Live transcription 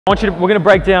We're going to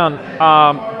break down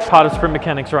part of sprint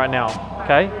mechanics right now,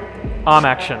 okay? Arm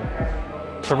action.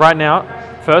 So right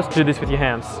now, first do this with your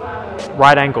hands.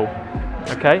 Right angle,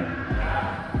 okay?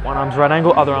 One arm's right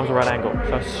angle, other arm's right angle.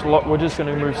 So we're just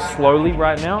going to move slowly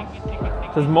right now.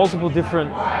 So there's multiple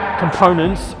different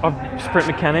components of sprint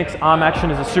mechanics. Arm action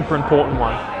is a super important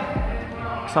one.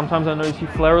 Sometimes I notice you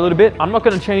flare a little bit. I'm not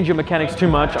going to change your mechanics too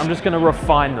much. I'm just going to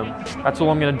refine them. That's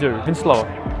all I'm going to do. Even slower.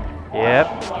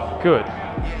 Yep, good.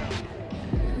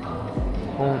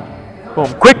 Boom,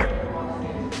 boom, quick.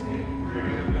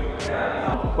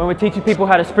 When we're teaching people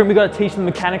how to sprint, we've got to teach them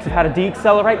the mechanics of how to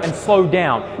deaccelerate and slow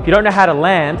down. If you don't know how to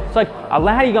land, it's like, how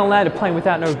are you going to land a plane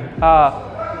without no,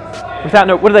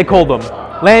 what do they call them?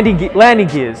 Landing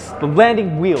gears, the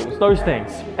landing wheels, those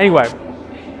things. Anyway,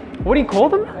 what do you call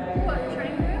them? What,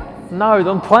 train wheels? No,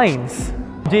 on planes.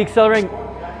 Deaccelerating,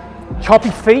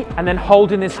 choppy feet, and then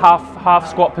hold in this half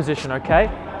squat position, okay?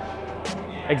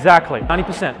 Exactly,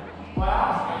 90%.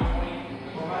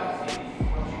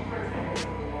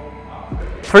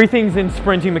 Three things in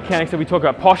sprinting mechanics that we talk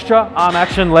about: posture, arm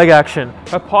action, leg action.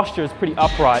 Her posture is pretty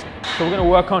upright, so we're going to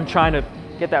work on trying to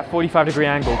get that 45-degree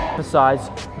angle. Emphasize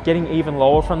getting even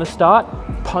lower from the start,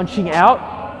 punching out,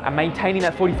 and maintaining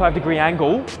that 45-degree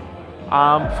angle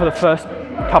for the first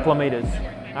couple of meters.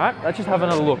 All right, let's just have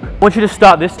another look. I want you to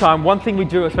start this time. One thing we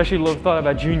do, especially thought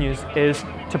about juniors, is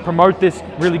to promote this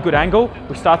really good angle,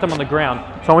 we start them on the ground.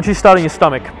 So I want you to start on your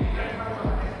stomach.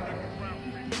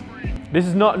 This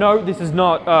is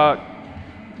not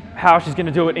how she's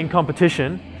gonna do it in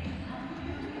competition.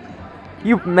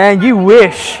 You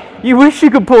wish you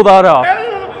could pull that off.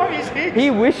 He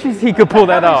wishes he could pull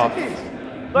that off.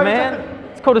 Man,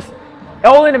 it's called a...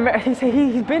 All in America.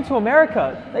 He's been to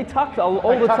America. They tuck all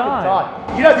the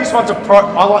time. You know, this one's a pro.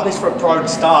 I like this for a prone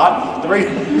start.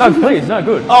 No, please, no,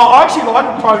 good. Oh, I actually like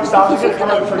a prone start. I'm going to come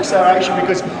over for acceleration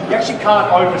because you actually can't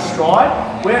overstride.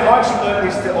 I actually learned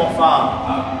this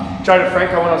off Joe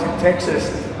DeFranco when I was in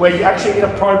Texas, where you actually in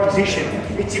a prone position,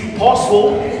 it's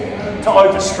impossible to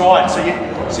overstride.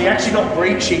 So you're actually not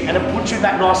breaching, and it puts you in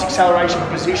that nice acceleration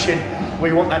position where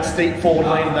you want that steep forward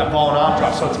lean and that violent arm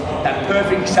drive. So it's that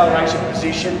perfect acceleration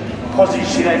position,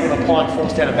 positioning with applying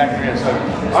force down the back of the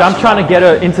ground. So I'm trying to get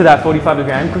her into that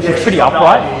 45-degree angle because she's pretty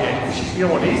upright. You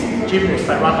know what it is? Gymnasts,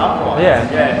 they run upright.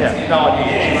 Yeah. No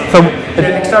idea. So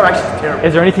acceleration is terrible.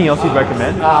 Is there anything else you'd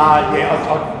recommend?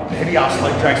 Heavy ass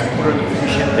sled drags to put her in the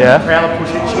position. Yeah. Prowler push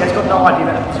it. She has got no idea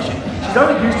about the position. She's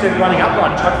only used to running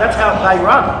upright. That's how they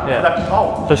run. Yeah. That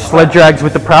pole. So sled drags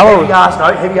with the prowler?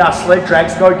 Heavy ass sled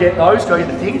drags. Go get those. Go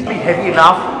get the things. Be heavy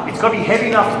enough. It's got to be heavy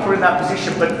enough to put in that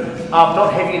position, but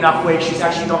not heavy enough where she's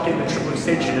actually not getting the triple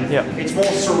extension. And it's more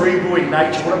cerebral in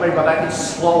nature. What I mean by that is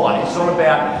slower. It's not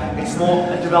about. It's more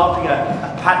developing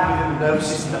a pattern within the nervous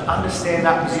system to understand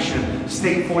that position.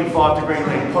 Steep 45-degree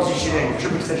lean, positioning,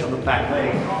 triple extension on the back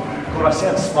leg. God, I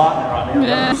sound smart right now.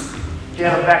 Yeah.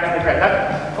 Down the back of the ground.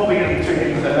 That's probably going to be too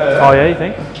heavy for her. Oh yeah, you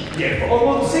think? Yeah.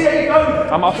 Well, see how you go.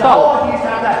 I'm up. The whole idea is to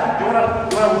have that. You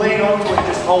want to lean onto it and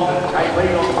just hold it. Okay,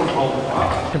 lean onto it and hold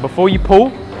it. And before you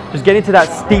pull, just get into that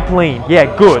steep lean.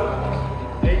 Yeah, good.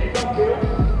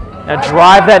 Now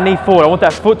drive that knee forward. I want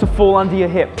that foot to fall under your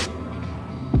hip.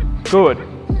 Good.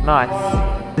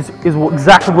 Nice. This is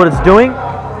exactly what it's doing.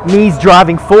 Knees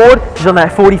driving forward. She's on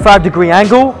that 45-degree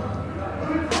angle.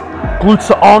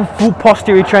 Glutes are on, full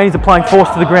posterior training is applying force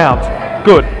to the ground.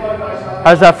 Good.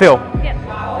 How does that feel? Yeah.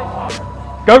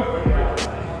 Go.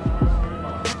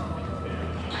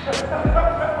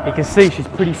 You can see she's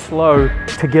pretty slow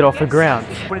to get off the ground.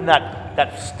 Put in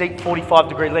that steep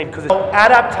 45-degree lean because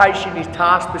adaptation is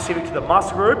task specific to the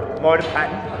muscle group, motor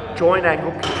pattern, joint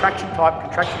angle, contraction type,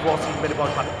 contraction velocity,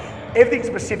 metabolic pattern. Everything's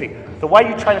specific. The way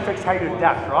you train affects how you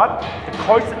adapt, right? The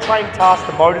closer the training task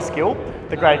to motor skill,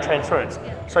 the greater transference.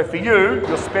 So for you,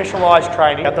 your specialised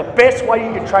training, the best way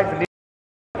you can train for this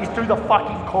is through the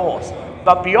fucking course.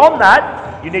 But beyond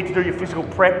that, you need to do your physical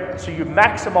prep so you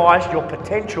maximise your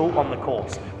potential on the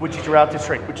course, which is your relative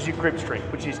strength, which is your grip strength,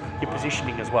 which is your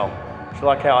positioning as well. Do you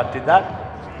like how I did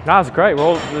that? That's great.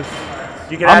 Well,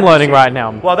 I'm learning right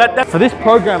now. Well, for this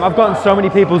program, I've gotten so many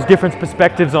people's different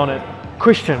perspectives on it.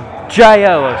 Christian, Jay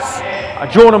Ellis,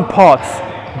 Jordan Potts,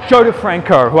 Joe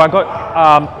DeFranco, who I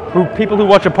got, people who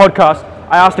watch a podcast,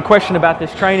 I asked a question about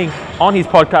this training on his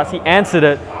podcast. He answered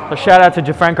it. So shout out to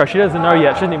DeFranco. She doesn't know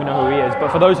yet. She doesn't even know who he is.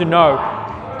 But for those who know,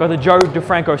 got the Joe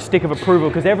DeFranco stick of approval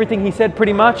because everything he said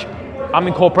pretty much, I'm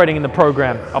incorporating in the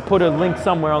program. I'll put a link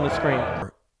somewhere on the screen.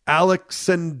 Alex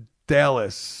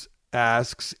Sandalis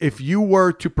asks, if you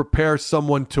were to prepare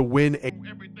someone to win a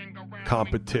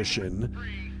competition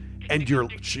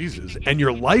and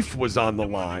your life was on the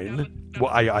line,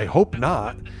 well, I hope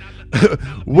not.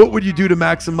 What would you do to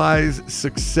maximize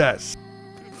success?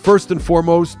 First and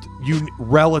foremost,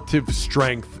 relative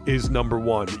strength is number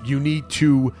one. You need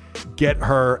to get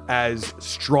her as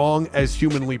strong as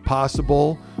humanly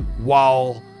possible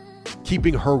while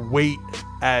keeping her weight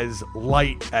as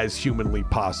light as humanly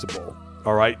possible.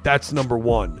 All right, that's number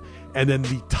one. And then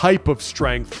the type of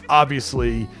strength,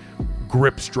 obviously,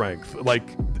 grip strength. Like,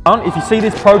 if you see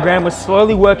this program, we're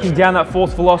slowly working down that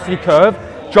force velocity curve,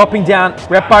 dropping down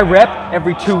rep by rep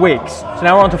every 2 weeks. So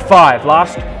now we're on to 5.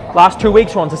 Last 2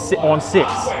 weeks we're on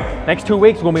 6. Next 2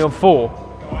 weeks we're gonna be on 4.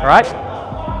 All right.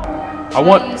 I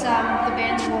want. Use the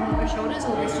band to warm up your shoulders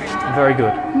or the strength. Very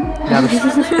good. Now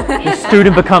the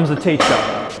student becomes the teacher.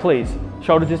 Please.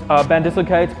 Shoulder band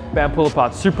dislocates, band pull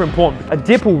apart. Super important. A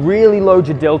dip will really load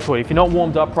your deltoid. If you're not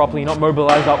warmed up properly, you're not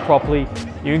mobilized up properly,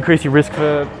 you increase your risk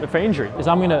for injury. Is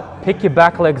I'm gonna pick your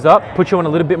back legs up, put you on a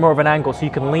little bit more of an angle so you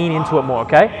can lean into it more,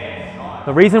 okay?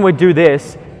 The reason we do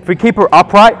this, if we keep her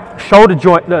upright, shoulder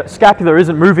joint, the scapula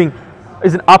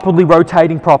isn't upwardly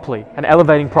rotating properly and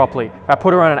elevating properly. If I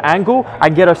put her on an angle, I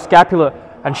can get her scapula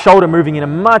and shoulder moving in a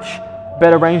much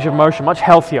better range of motion, much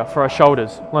healthier for our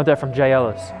shoulders. Learned that from Jay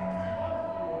Ellis.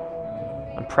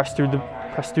 And press through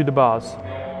the bars.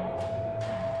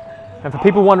 And for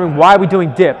people wondering why are we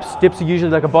doing dips, dips are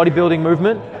usually like a bodybuilding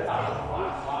movement.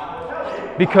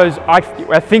 Because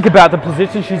I think about the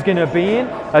position she's going to be in.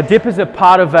 A dip is a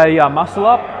part of a muscle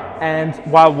up, and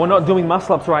while we're not doing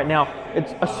muscle ups right now,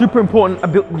 it's a super important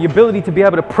the ability to be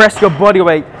able to press your body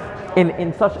weight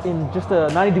in just a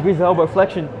 90 degrees of elbow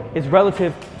flexion is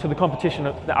relative to the competition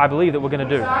that I believe that we're going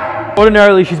to do.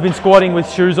 Ordinarily, she's been squatting with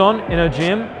shoes on in her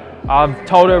gym. I've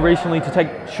told her recently to take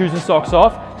shoes and socks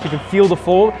off so you can feel the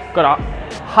floor. Got a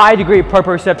high degree of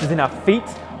proprioceptors in our feet.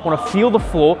 Want to feel the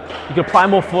floor. You can apply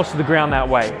more force to the ground that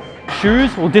way.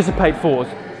 Shoes will dissipate force.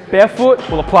 Barefoot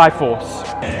will apply force.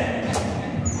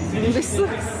 This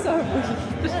looks so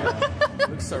weird.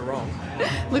 Looks so wrong.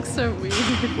 Looks so weird.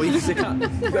 Well, you just can't.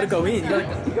 You gotta go in. You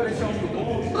gotta show them the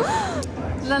ball.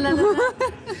 La la la.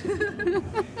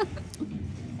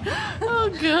 Oh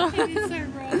god. It is so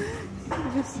wrong.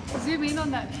 Just zoom in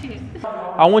on that shit.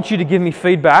 I want you to give me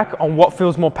feedback on what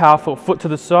feels more powerful, foot to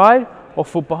the side or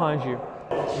foot behind you.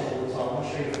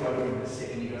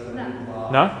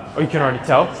 No? Or you can already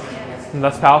tell? And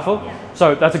that's powerful?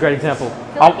 So that's a great example. I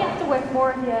feel like you have to work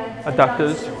more of your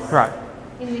adductors. Right.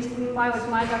 In this, my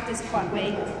adductor is quite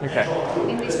weak. Okay.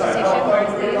 In this position,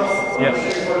 whereas this. Yep.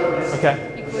 Okay.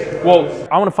 Well,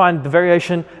 I want to find the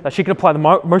variation that she can apply the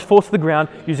most force to the ground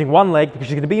using one leg, because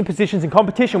she's going to be in positions in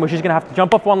competition where she's going to have to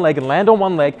jump off one leg and land on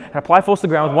one leg and apply force to the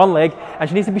ground with one leg, and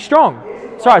she needs to be strong.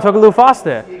 Sorry, I talk a little fast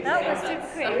there. That was too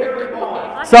quick.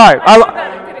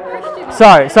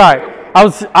 Sorry. I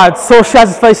saw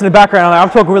Shaz's face in the background. I'm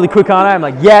talking really quick, aren't I? I'm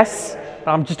like, yes,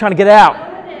 but I'm just trying to get it out.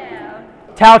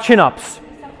 Towel chin-ups.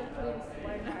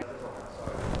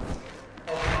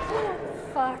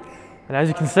 Fuck. And as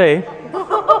you can see,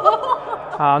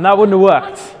 that wouldn't have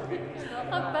worked.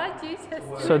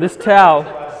 So this towel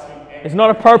is not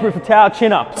appropriate for towel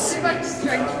chin-ups. Too much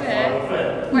strength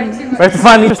there. Way too much. We have to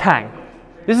finally just hang.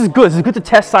 This is good. This is good to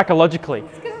test psychologically.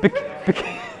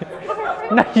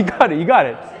 No, you got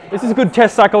it. This is a good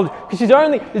test psychology, because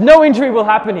there's no injury will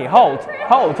happen here. Hold.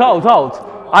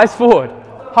 Eyes forward.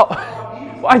 Hold.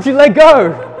 Why'd you let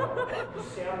go?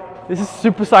 This is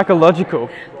super psychological.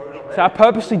 So I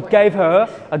purposely gave her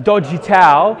a dodgy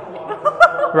towel,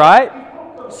 right?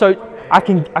 So I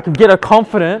can get her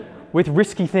confident with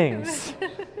risky things,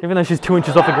 even though she's 2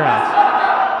 inches off the ground.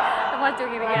 Am I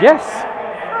doing it again? Yes.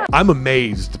 I'm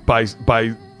amazed by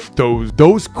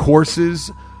those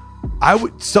courses.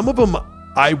 Some of them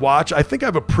I watch. I think I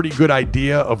have a pretty good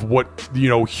idea of what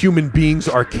human beings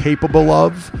are capable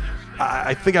of.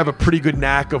 I think I have a pretty good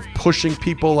knack of pushing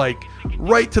people like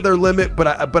right to their limit,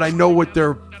 but I know what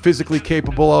they're physically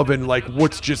capable of and like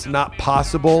what's just not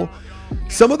possible.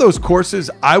 Some of those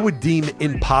courses I would deem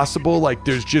impossible. Like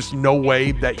there's just no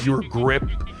way that your grip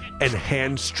and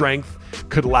hand strength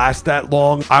could last that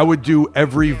long. I would do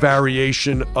every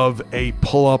variation of a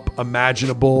pull-up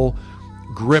imaginable,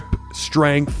 grip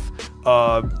strength,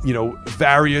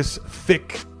 various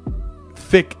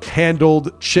thick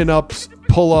handled chin-ups,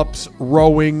 pull-ups,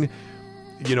 rowing.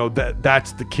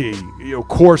 That's the key.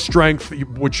 Core strength,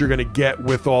 which you're going to get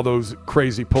with all those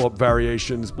crazy pull-up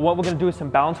variations. What we're going to do is some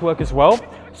balance work as well.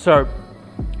 So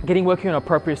working on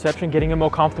proprioception, getting her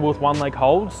more comfortable with one leg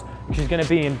holds. She's going to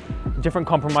be in different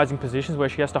compromising positions where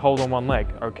she has to hold on one leg,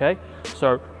 okay?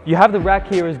 So you have the rack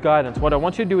here as guidance. What I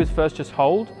want you to do is first just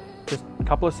hold Just a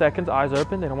couple of seconds, eyes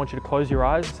open. Then I want you to close your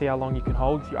eyes and see how long you can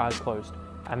hold with your eyes closed.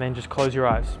 And then just close your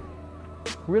eyes.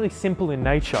 Really simple in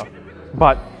nature,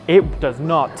 but it does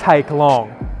not take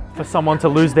long for someone to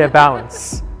lose their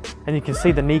balance. And you can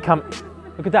see the knee come.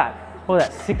 Look at that. What was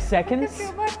that, 6 seconds?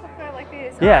 Like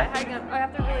this. Yeah. Right, hang on. I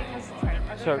have to really concentrate.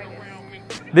 So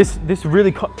this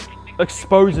really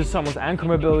exposes someone's ankle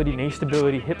mobility, knee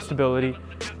stability, hip stability.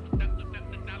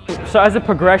 So as a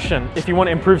progression, if you want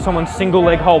to improve someone's single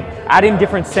leg hold, add in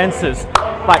different sensors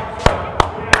like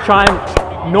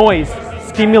noise,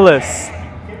 stimulus.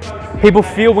 People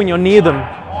feel when you're near them.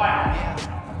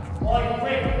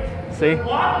 See?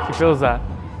 She feels that.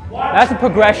 That's a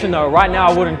progression though. Right now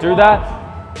I wouldn't do that.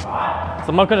 So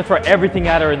I'm not going to throw everything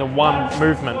at her in the one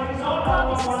movement.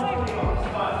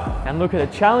 And look at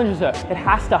it, challenges her. It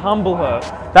has to humble her.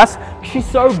 She's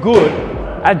so good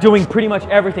at doing pretty much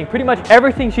everything. Pretty much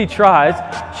everything she tries,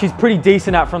 she's pretty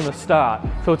decent at from the start.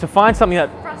 So to find something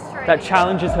that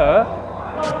challenges her,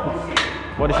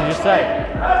 what did she just say?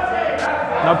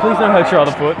 No, please don't hurt your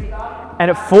other foot. And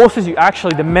it forces you,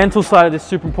 actually, the mental side of this is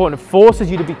super important. It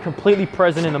forces you to be completely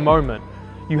present in the moment.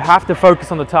 You have to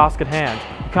focus on the task at hand.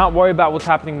 You can't worry about what's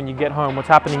happening when you get home, what's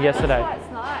happening yesterday.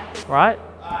 Right?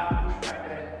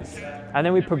 And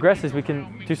then we progress as we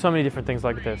can do so many different things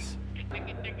like this.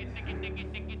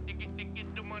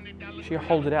 She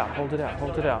hold it out, hold it out,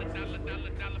 hold it out.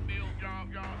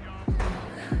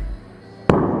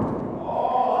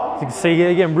 As you can see,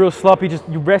 again, real sloppy, just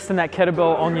you resting that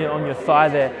kettlebell on your thigh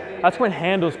there. That's when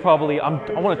handles probably, I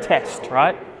want to test,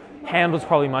 right? Handles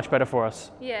probably much better for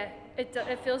us. Yeah,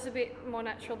 it feels a bit more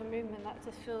natural, the movement. That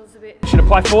just feels a bit... You should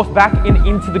apply force back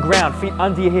into the ground, feet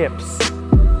under your hips.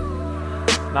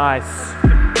 Nice.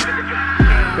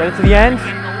 Get it to the end,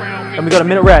 and we got a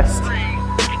minute rest.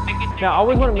 Now, I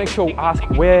always want to make sure, ask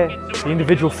where the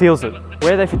individual feels it.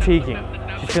 Where are they fatiguing?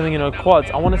 She's feeling in her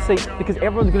quads. I want to see, because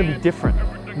everyone's going to be different.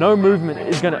 No movement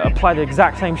is going to apply the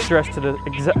exact same stress to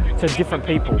different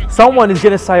people. Someone is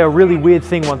going to say a really weird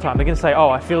thing one time. They're going to say, oh,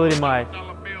 I feel it in my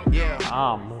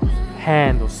arm, or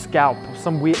hand, or scalp, or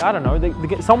some weird, I don't know.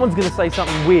 Someone's going to say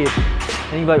something weird,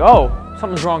 and you're like, oh,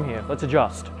 something's wrong here. Let's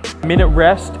adjust. Minute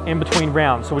rest in between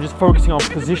rounds. So we're just focusing on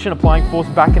position, applying force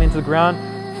back and into the ground,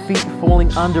 feet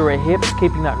falling under her hips,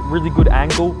 keeping that really good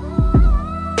angle.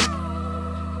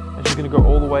 And she's going to go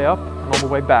all the way up and all the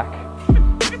way back.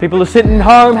 People are sitting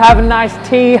home, having a nice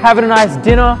tea, having a nice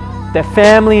dinner, their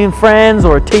family and friends,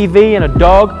 or a TV and a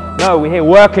dog. No, we're here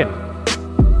working.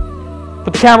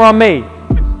 Put the camera on me.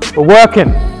 We're working.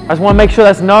 I just want to make sure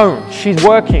that's known. She's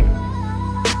working.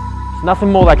 There's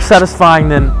nothing more like satisfying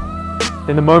than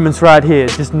the moments right here.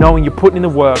 Just knowing you're putting in the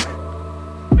work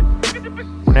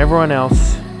when everyone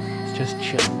else is just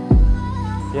chilling.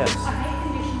 Yes. I hate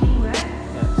conditioning work,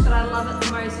 but I love it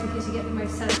the most because you get the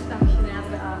most satisfaction out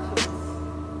of it afterwards.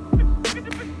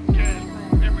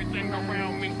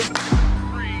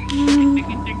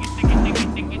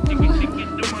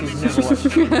 She's never watched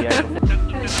NBA before.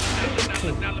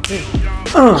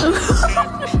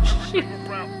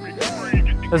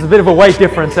 There's a bit of a weight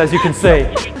difference, as you can see.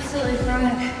 Absolutely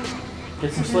fine.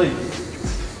 Get some sleep.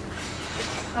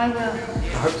 I will. I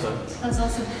hope so. That's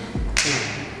awesome.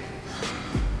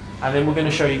 And then we're going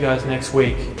to show you guys next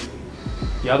week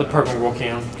the other program we're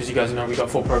working on, because you guys know we've got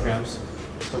 4 programs.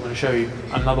 So I'm going to show you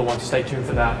another one, so stay tuned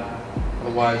for that.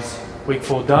 Otherwise, week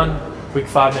 4 done, week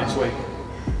 5 next week.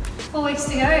 4 weeks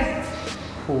to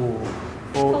go. Ooh.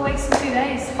 4 weeks and 2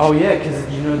 days. Oh yeah,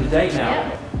 because you know the date now.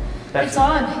 Yeah. That's, it's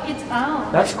on. It's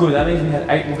on. That's good. That means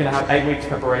we're going to have 8 weeks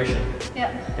preparation.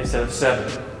 Yeah. Instead of 7.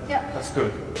 Yeah. That's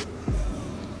good.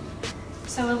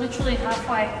 So we're literally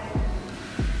halfway.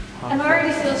 And I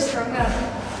already feel stronger.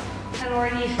 And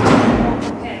already more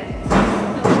prepared.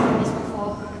 I've done this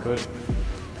before. Good.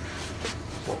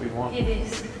 That's what we want. It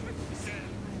is.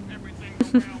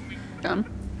 Done.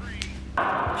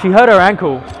 She hurt her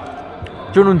ankle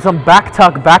doing some back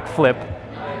tuck backflip.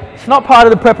 It's not part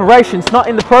of the preparation. It's not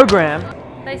in the program.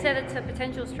 They said it's a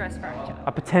potential stress fracture.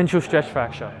 A potential stress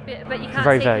fracture. But you can't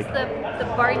very see vague. because the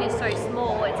bone is so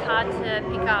small, it's hard to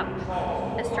pick up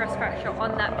a stress fracture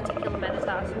on that particular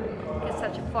metatarsal. It's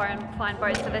such a fine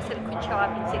bone, so they said it could show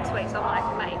up in 6 weeks. I'm like,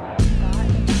 mate,